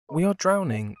We are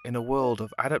drowning in a world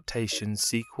of adaptations,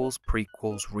 sequels,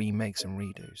 prequels, remakes and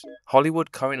redos.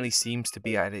 Hollywood currently seems to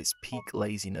be at its peak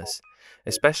laziness,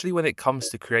 especially when it comes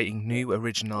to creating new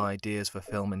original ideas for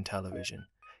film and television.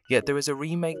 Yet there is a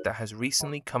remake that has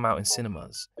recently come out in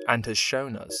cinemas and has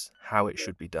shown us how it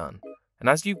should be done. And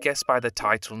as you guessed by the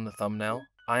title and the thumbnail,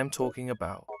 I am talking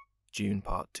about Dune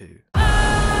Part 2.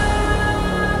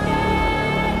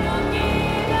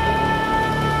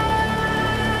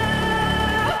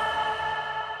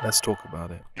 Let's talk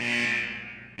about it.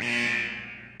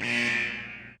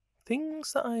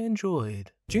 Things that I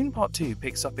enjoyed. Dune Part 2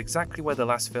 picks up exactly where the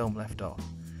last film left off.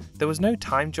 There was no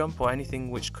time jump or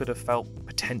anything which could have felt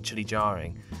potentially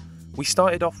jarring. We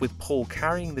started off with Paul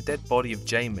carrying the dead body of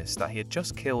Jamis that he had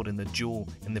just killed in the duel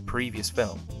in the previous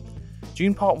film.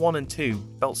 Dune Part 1 and 2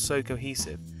 felt so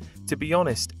cohesive. To be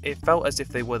honest, it felt as if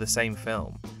they were the same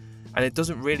film, and it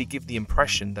doesn't really give the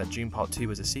impression that Dune Part 2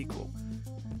 is a sequel.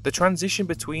 The transition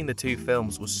between the two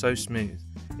films was so smooth,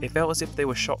 it felt as if they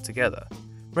were shot together,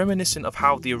 reminiscent of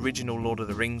how the original Lord of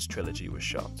the Rings trilogy was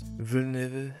shot.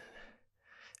 Denis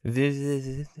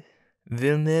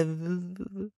Villeneuve.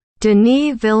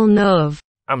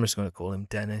 I'm just going to call him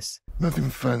Dennis.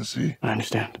 Nothing fancy. I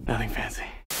understand. Nothing fancy.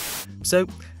 So,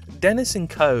 Dennis and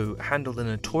co. handled a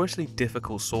notoriously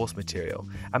difficult source material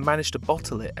and managed to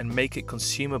bottle it and make it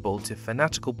consumable to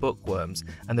fanatical bookworms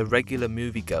and the regular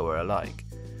moviegoer alike.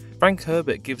 Frank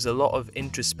Herbert gives a lot of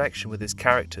introspection with his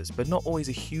characters, but not always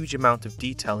a huge amount of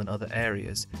detail in other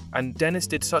areas, and Dennis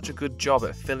did such a good job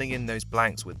at filling in those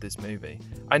blanks with this movie.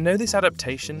 I know this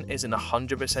adaptation isn't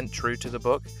 100% true to the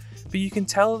book, but you can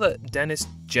tell that Dennis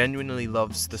genuinely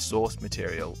loves the source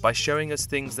material by showing us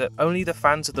things that only the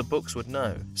fans of the books would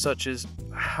know, such as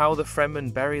how the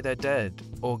Fremen bury their dead,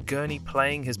 or Gurney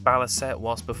playing his balisette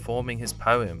whilst performing his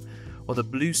poem, or the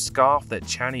blue scarf that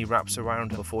Chani wraps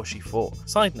around her before she fought.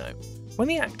 Side note, when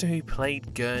the actor who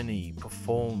played Gurney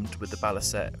performed with the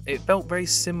balisette, it felt very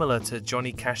similar to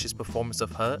Johnny Cash's performance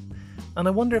of Hurt, and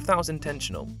I wonder if that was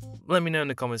intentional. Let me know in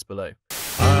the comments below.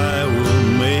 I will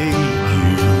make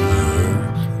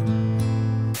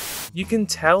You can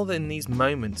tell in these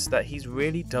moments that he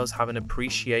really does have an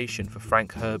appreciation for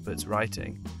Frank Herbert's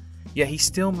writing, yet he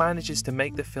still manages to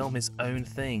make the film his own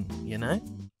thing, you know?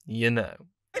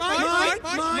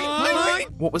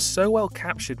 What was so well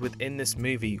captured within this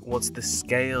movie was the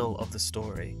scale of the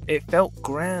story. It felt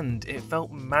grand, it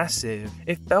felt massive,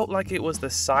 it felt like it was the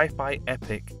sci-fi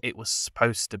epic it was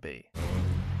supposed to be.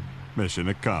 Mission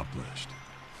accomplished.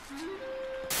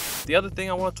 The other thing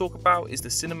I want to talk about is the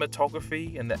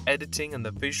cinematography, and the editing and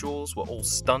the visuals were all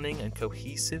stunning and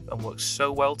cohesive and worked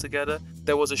so well together.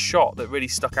 There was a shot that really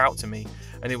stuck out to me,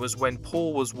 and it was when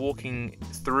Paul was walking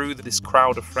through this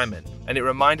crowd of Fremen, and it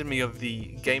reminded me of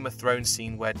the Game of Thrones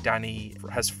scene where Dany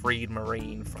has freed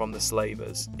Meereen from the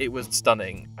slavers. It was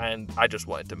stunning, and I just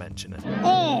wanted to mention it.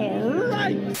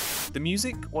 Alright! The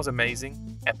music was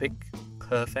amazing, epic,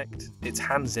 perfect. It's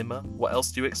Hans Zimmer. What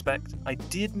else do you expect? I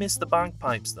did miss the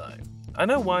bagpipes though. I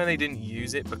know why they didn't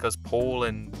use it, because Paul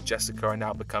and Jessica are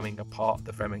now becoming a part of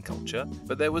the Fremen culture,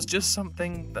 but there was just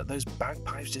something that those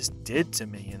bagpipes just did to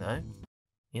me,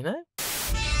 you know?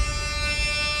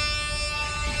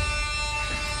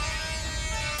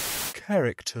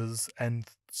 Characters and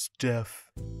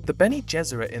stuff. The Bene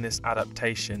Gesserit in this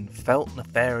adaptation felt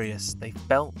nefarious, they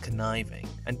felt conniving,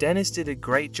 and Dennis did a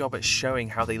great job at showing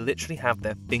how they literally have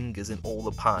their fingers in all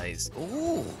the pies.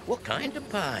 Ooh, what kind of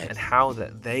pie? And how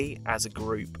that they, as a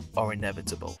group, are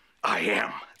inevitable. I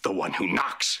am the one who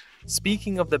knocks.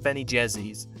 Speaking of the Bene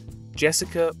Gesserit,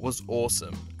 Jessica was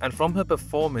awesome, and from her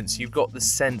performance you got the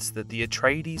sense that the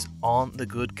Atreides aren't the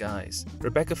good guys.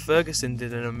 Rebecca Ferguson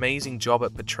did an amazing job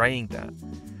at portraying that.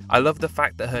 I love the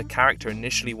fact that her character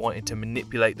initially wanted to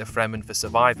manipulate the Fremen for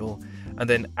survival, and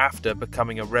then after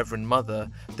becoming a Reverend Mother,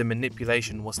 the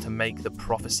manipulation was to make the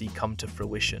prophecy come to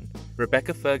fruition.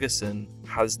 Rebecca Ferguson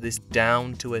has this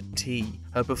down to a T.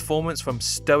 Her performance from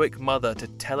stoic mother to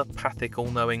telepathic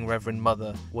all-knowing Reverend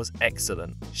Mother was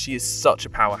excellent. She is such a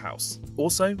powerhouse.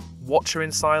 Also, watch her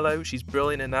in Silo, she's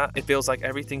brilliant in that. It feels like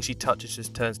everything she touches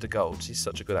just turns to gold. She's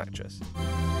such a good actress.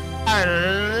 I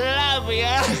love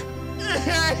ya!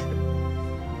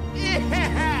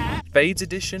 Fade's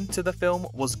addition to the film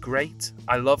was great.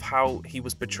 I love how he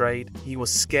was portrayed. He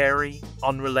was scary,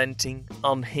 unrelenting,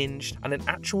 unhinged, and an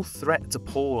actual threat to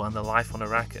Paul and the life on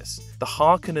Arrakis. The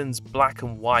Harkonnens' black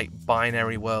and white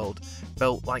binary world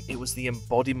felt like it was the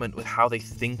embodiment with how they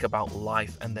think about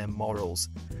life and their morals.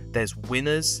 There's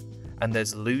winners and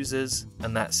there's losers,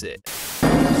 and that's it.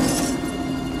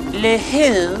 Le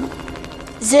who?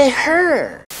 The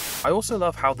her. I also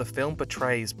love how the film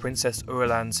portrays Princess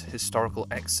Irulan's historical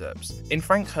excerpts. In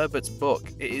Frank Herbert's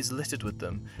book, it is littered with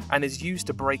them, and is used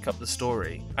to break up the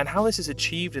story. And how this is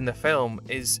achieved in the film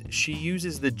is she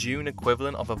uses the Dune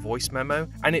equivalent of a voice memo,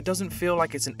 and it doesn't feel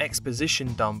like it's an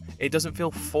exposition dump. It doesn't feel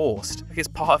forced, like it's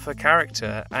part of her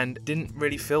character, and didn't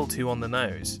really feel too on the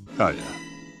nose. Oh yeah,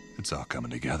 it's all coming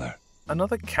together.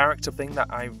 Another character thing that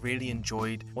I really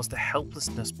enjoyed was the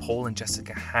helplessness Paul and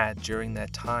Jessica had during their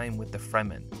time with the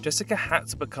Fremen. Jessica had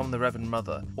to become the Reverend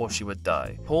Mother or she would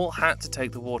die. Paul had to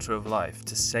take the Water of Life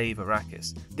to save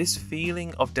Arrakis. This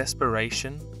feeling of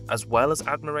desperation, as well as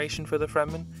admiration for the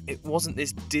Fremen, it wasn't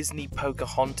this Disney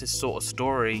Pocahontas sort of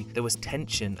story. There was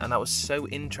tension, and that was so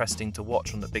interesting to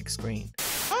watch on the big screen.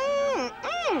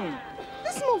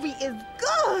 This movie is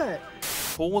good!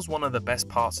 Paul was one of the best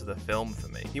parts of the film for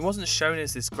me. He wasn't shown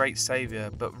as this great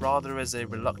saviour, but rather as a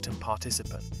reluctant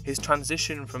participant. His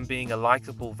transition from being a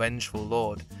likeable, vengeful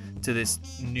lord to this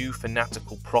new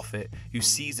fanatical prophet who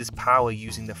sees his power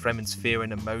using the Fremen's fear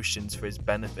and emotions for his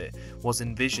benefit was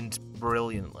envisioned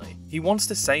brilliantly. He wants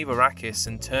to save Arrakis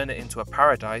and turn it into a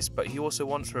paradise, but he also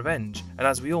wants revenge, and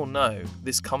as we all know,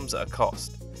 this comes at a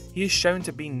cost. He is shown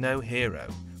to be no hero,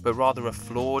 but rather a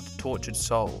flawed, tortured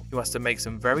soul who has to make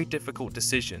some very difficult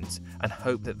decisions and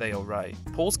hope that they are right.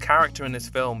 Paul's character in this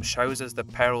film shows us the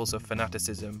perils of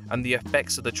fanaticism and the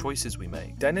effects of the choices we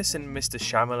make. Denis and Mr.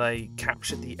 Chalamet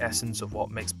captured the essence of what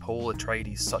makes Paul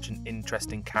Atreides such an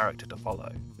interesting character to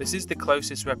follow. This is the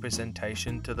closest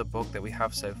representation to the book that we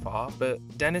have so far, but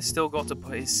Denis still got to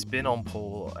put his spin on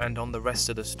Paul and on the rest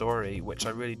of the story, which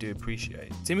I really do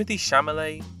appreciate. Timothy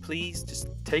Chalamet, please just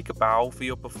take a bow for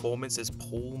your performance as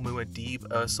Paul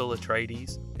Muad'Dib Ursula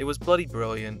Atreides. It was bloody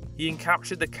brilliant. He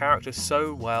encaptured the character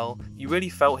so well. You really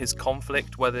felt his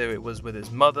conflict, whether it was with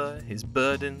his mother, his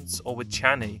burdens, or with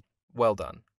Chani. Well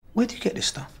done. Where do you get this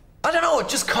stuff? I don't know, it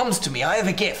just comes to me. I have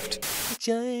a gift.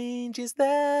 Changes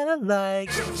that I like.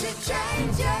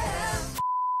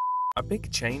 A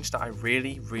big change that I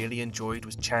really enjoyed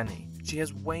was Chani. She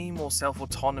has way more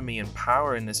self-autonomy and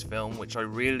power in this film, which I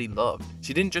really loved.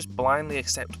 She didn't just blindly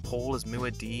accept Paul as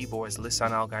Muad'Dib or as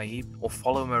Lisan al-Gaib, or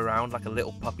follow him around like a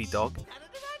little puppy dog.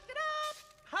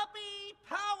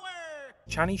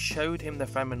 Chani showed him the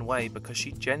Fremen way because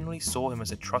she genuinely saw him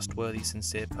as a trustworthy,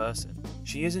 sincere person.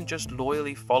 She isn't just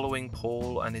loyally following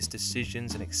Paul and his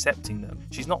decisions and accepting them.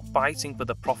 She's not fighting for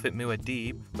the Prophet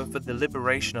Muad'Dib, but for the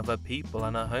liberation of her people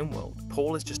and her homeworld.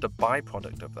 Paul is just a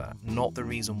byproduct of that, not the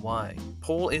reason why.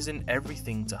 Paul isn't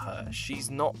everything to her. She's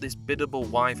not this biddable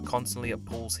wife constantly at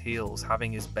Paul's heels,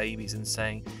 having his babies and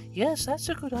saying, "Yes, that's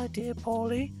a good idea,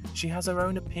 Paulie." She has her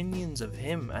own opinions of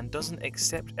him and doesn't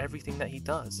accept everything that he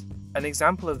does. An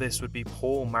example of this would be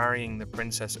Paul marrying the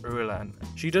Princess Irulan.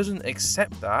 She doesn't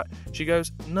accept that. She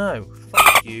goes, "No,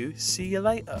 fuck you, see you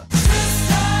later."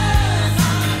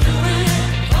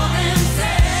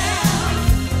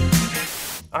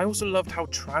 I also loved how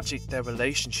tragic their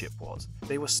relationship was.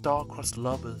 They were star-crossed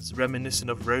lovers,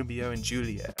 reminiscent of Romeo and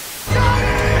Juliet.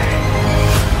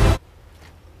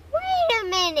 Wait a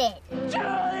minute!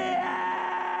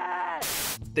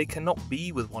 They cannot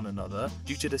be with one another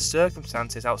due to the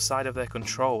circumstances outside of their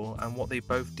control and what they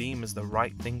both deem as the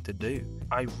right thing to do.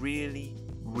 I really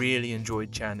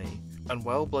enjoyed Chani, and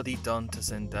well bloody done to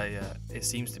Zendaya. It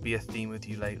seems to be a theme with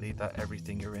you lately that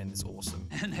everything you're in is awesome.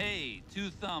 And hey, 2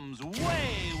 thumbs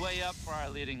way up for our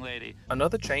leading lady.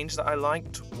 Another change that I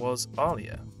liked was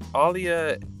Alia.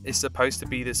 Alia is supposed to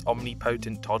be this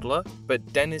omnipotent toddler,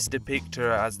 but Denis depicts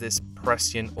her as this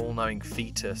prescient, all-knowing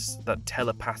fetus that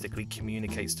telepathically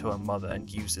communicates to her mother and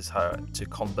uses her to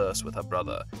converse with her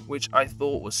brother, which I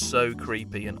thought was so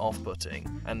creepy and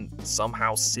off-putting and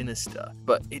somehow sinister,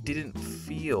 but it didn't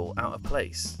feel out of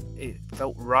place. It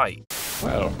felt right.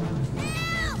 Well,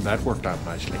 that worked out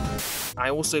nicely. I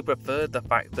also preferred the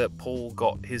fact that Paul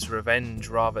got his revenge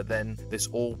rather than this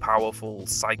all-powerful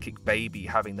psychic baby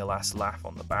having the last laugh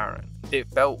on the Baron. It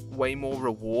felt way more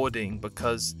rewarding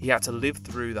because he had to live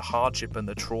through the hardship and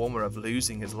the trauma of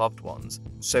losing his loved ones.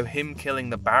 So him killing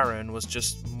the Baron was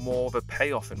just more of a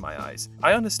payoff in my eyes.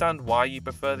 I understand why you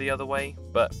prefer the other way,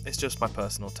 but it's just my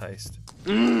personal taste.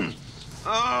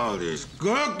 Oh, these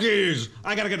cookies!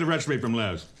 I gotta get the recipe from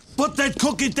Les. Put that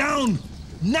cookie down!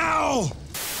 Now!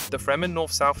 The Fremen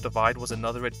North-South divide was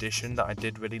another addition that I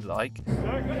did really like.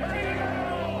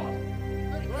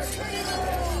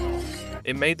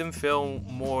 It made them feel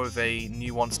more of a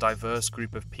nuanced, diverse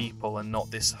group of people and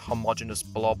not this homogenous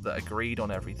blob that agreed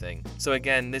on everything. So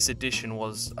again, this addition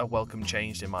was a welcome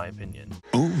change in my opinion.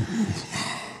 Ooh,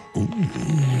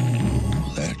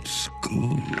 that's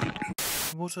good.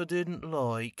 What I didn't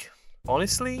like?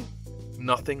 Honestly,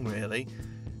 nothing really.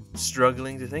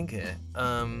 struggling to think here.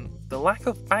 The lack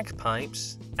of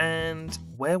bagpipes, and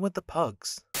where were the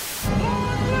pugs?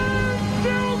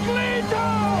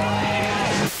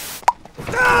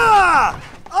 Ah!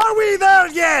 Are we there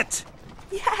yet?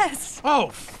 Yes. Oh,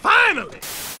 finally!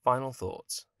 Final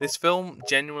thoughts. This film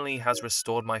genuinely has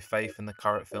restored my faith in the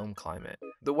current film climate.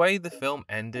 The way the film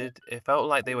ended, it felt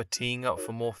like they were teeing up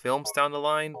for more films down the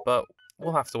line, but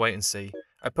we'll have to wait and see.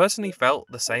 I personally felt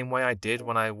the same way I did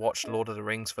when I watched Lord of the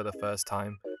Rings for the first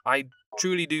time. I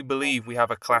truly do believe we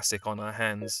have a classic on our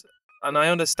hands, and I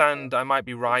understand I might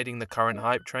be riding the current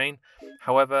hype train.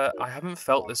 However, I haven't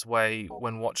felt this way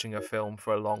when watching a film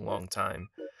for a long time,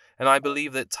 and I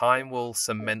believe that time will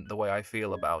cement the way I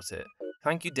feel about it.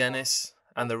 Thank you, Dennis,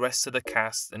 and the rest of the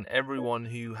cast and everyone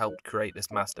who helped create this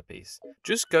masterpiece.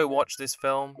 Just go watch this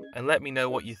film and let me know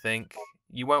what you think.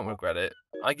 You won't regret it.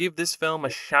 I give this film a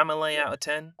Chalamet out of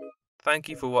 10. Thank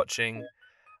you for watching,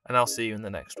 and I'll see you in the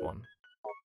next one.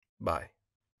 Bye.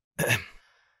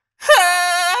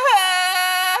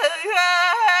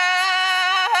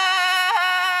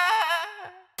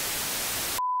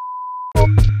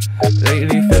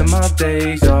 Lately feel my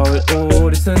days out with all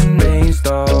this and main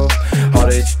stuff.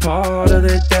 Hardest part of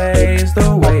the day is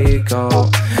the wake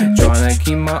up. Trying to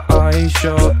keep my eyes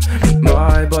shut.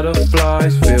 My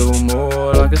butterflies feel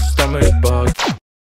more like a stomach bug.